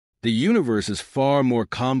The universe is far more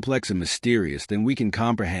complex and mysterious than we can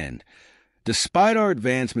comprehend, despite our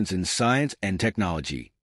advancements in science and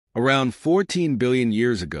technology. Around 14 billion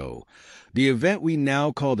years ago, the event we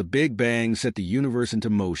now call the Big Bang set the universe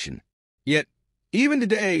into motion. Yet, even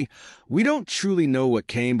today, we don't truly know what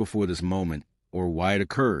came before this moment or why it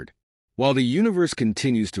occurred. While the universe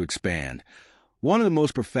continues to expand, one of the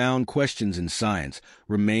most profound questions in science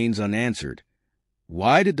remains unanswered.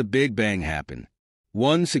 Why did the Big Bang happen?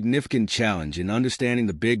 One significant challenge in understanding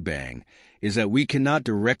the Big Bang is that we cannot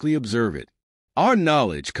directly observe it. Our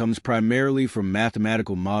knowledge comes primarily from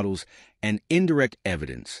mathematical models and indirect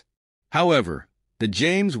evidence. However, the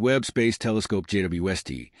James Webb Space Telescope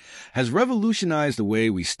JWST has revolutionized the way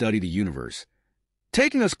we study the universe,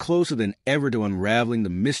 taking us closer than ever to unraveling the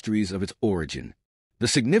mysteries of its origin. The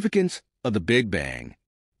significance of the Big Bang.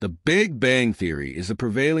 The Big Bang Theory is the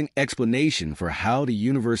prevailing explanation for how the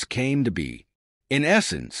universe came to be. In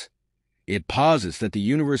essence, it posits that the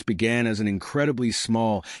universe began as an incredibly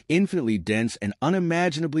small, infinitely dense, and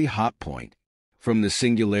unimaginably hot point. From the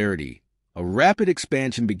singularity, a rapid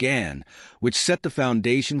expansion began, which set the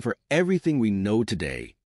foundation for everything we know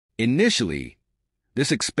today. Initially,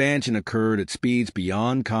 this expansion occurred at speeds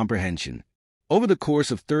beyond comprehension. Over the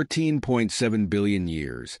course of 13.7 billion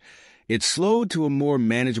years, it slowed to a more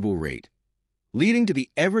manageable rate, leading to the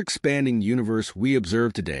ever-expanding universe we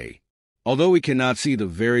observe today. Although we cannot see the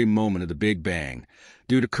very moment of the Big Bang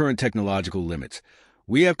due to current technological limits,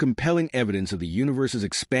 we have compelling evidence of the universe's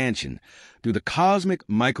expansion through the cosmic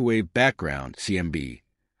microwave background, CMB,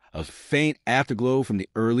 a faint afterglow from the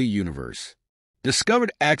early universe.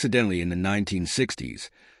 Discovered accidentally in the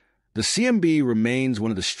 1960s, the CMB remains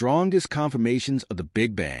one of the strongest confirmations of the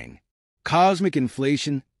Big Bang, cosmic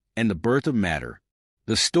inflation, and the birth of matter.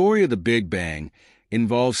 The story of the Big Bang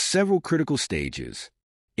involves several critical stages.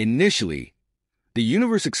 Initially, the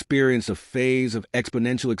universe experienced a phase of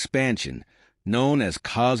exponential expansion known as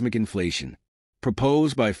cosmic inflation,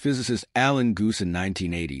 proposed by physicist Alan Guth in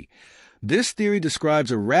 1980. This theory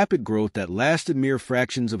describes a rapid growth that lasted mere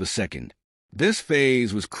fractions of a second. This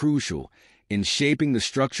phase was crucial in shaping the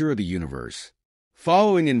structure of the universe.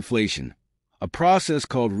 Following inflation, a process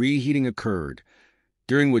called reheating occurred,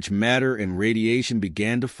 during which matter and radiation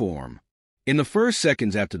began to form. In the first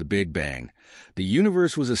seconds after the Big Bang, the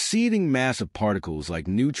universe was a seething mass of particles like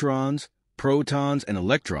neutrons, protons, and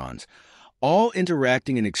electrons, all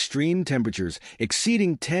interacting in extreme temperatures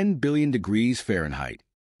exceeding 10 billion degrees Fahrenheit.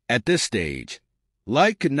 At this stage,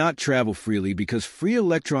 light could not travel freely because free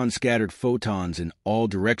electrons scattered photons in all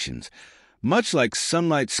directions, much like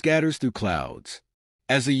sunlight scatters through clouds.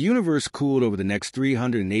 As the universe cooled over the next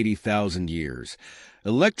 380,000 years,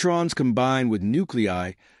 electrons combined with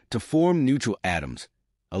nuclei to form neutral atoms,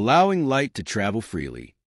 allowing light to travel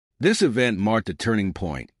freely. This event marked a turning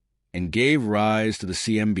point and gave rise to the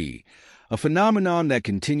CMB, a phenomenon that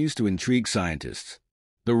continues to intrigue scientists.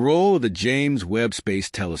 The role of the James Webb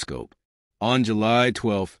Space Telescope. On July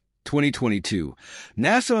 12, 2022,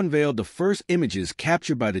 NASA unveiled the first images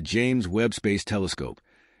captured by the James Webb Space Telescope,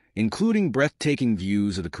 including breathtaking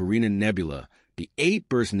views of the Carina Nebula, the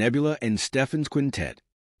 8-burst nebula, and Stephan's Quintet.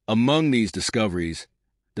 Among these discoveries,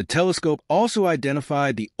 the telescope also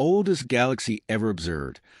identified the oldest galaxy ever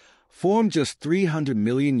observed, formed just 300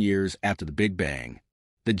 million years after the Big Bang.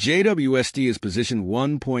 The JWST is positioned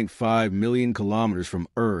 1.5 million kilometers from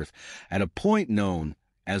Earth at a point known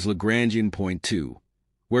as Lagrangian Point 2,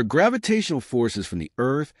 where gravitational forces from the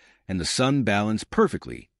Earth and the Sun balance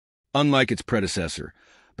perfectly. Unlike its predecessor,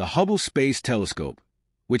 the Hubble Space Telescope,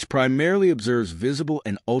 which primarily observes visible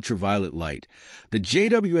and ultraviolet light, the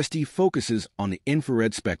JWST focuses on the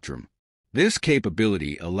infrared spectrum. This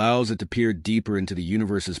capability allows it to peer deeper into the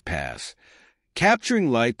universe's past, capturing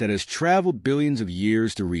light that has traveled billions of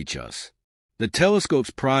years to reach us. The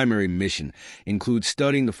telescope's primary mission includes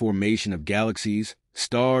studying the formation of galaxies,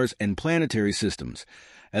 stars, and planetary systems,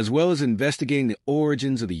 as well as investigating the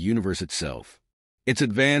origins of the universe itself. Its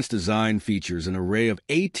advanced design features an array of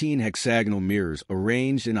 18 hexagonal mirrors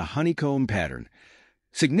arranged in a honeycomb pattern,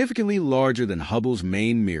 significantly larger than Hubble's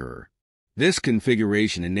main mirror. This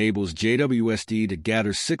configuration enables JWST to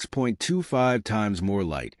gather 6.25 times more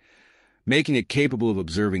light, making it capable of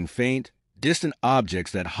observing faint, distant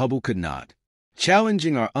objects that Hubble could not,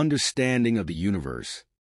 challenging our understanding of the universe.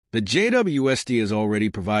 The JWST has already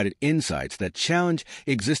provided insights that challenge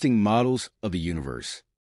existing models of the universe.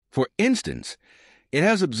 For instance, it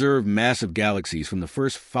has observed massive galaxies from the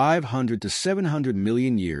first 500 to 700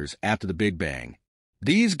 million years after the Big Bang.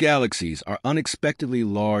 These galaxies are unexpectedly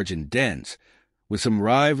large and dense, with some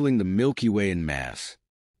rivaling the Milky Way in mass.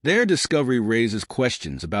 Their discovery raises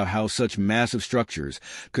questions about how such massive structures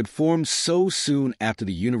could form so soon after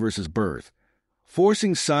the universe's birth,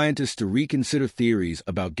 forcing scientists to reconsider theories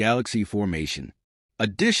about galaxy formation.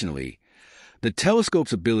 Additionally, the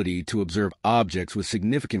telescope's ability to observe objects with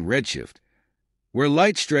significant redshift, where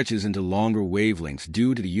light stretches into longer wavelengths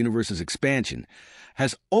due to the universe's expansion,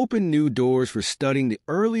 has opened new doors for studying the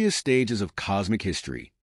earliest stages of cosmic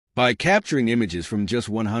history. By capturing images from just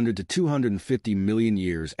 100 to 250 million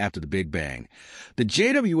years after the Big Bang, the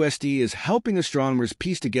JWST is helping astronomers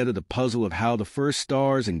piece together the puzzle of how the first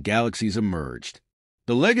stars and galaxies emerged.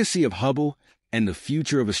 The legacy of Hubble and the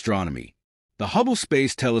future of astronomy. The Hubble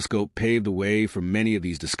Space Telescope paved the way for many of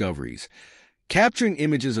these discoveries, capturing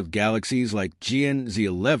images of galaxies like GNZ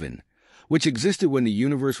 11, which existed when the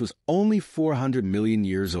universe was only 400 million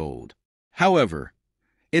years old. However,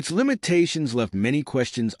 its limitations left many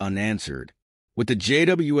questions unanswered. With the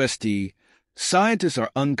JWST, scientists are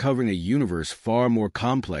uncovering a universe far more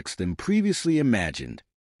complex than previously imagined.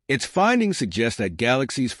 Its findings suggest that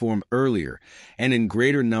galaxies form earlier and in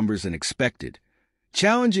greater numbers than expected,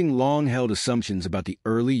 challenging long-held assumptions about the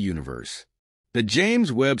early universe. The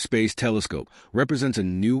James Webb Space Telescope represents a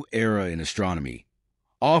new era in astronomy,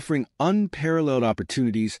 offering unparalleled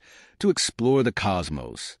opportunities to explore the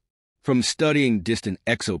cosmos. From studying distant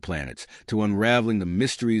exoplanets to unraveling the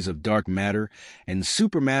mysteries of dark matter and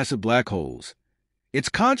supermassive black holes, its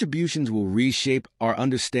contributions will reshape our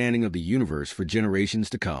understanding of the universe for generations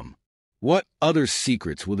to come. What other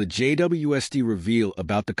secrets will the JWST reveal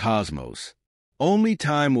about the cosmos? Only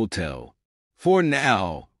time will tell. For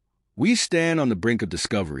now, we stand on the brink of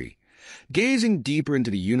discovery, gazing deeper into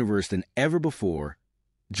the universe than ever before,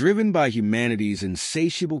 driven by humanity's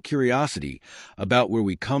insatiable curiosity about where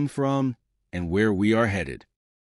we come from and where we are headed.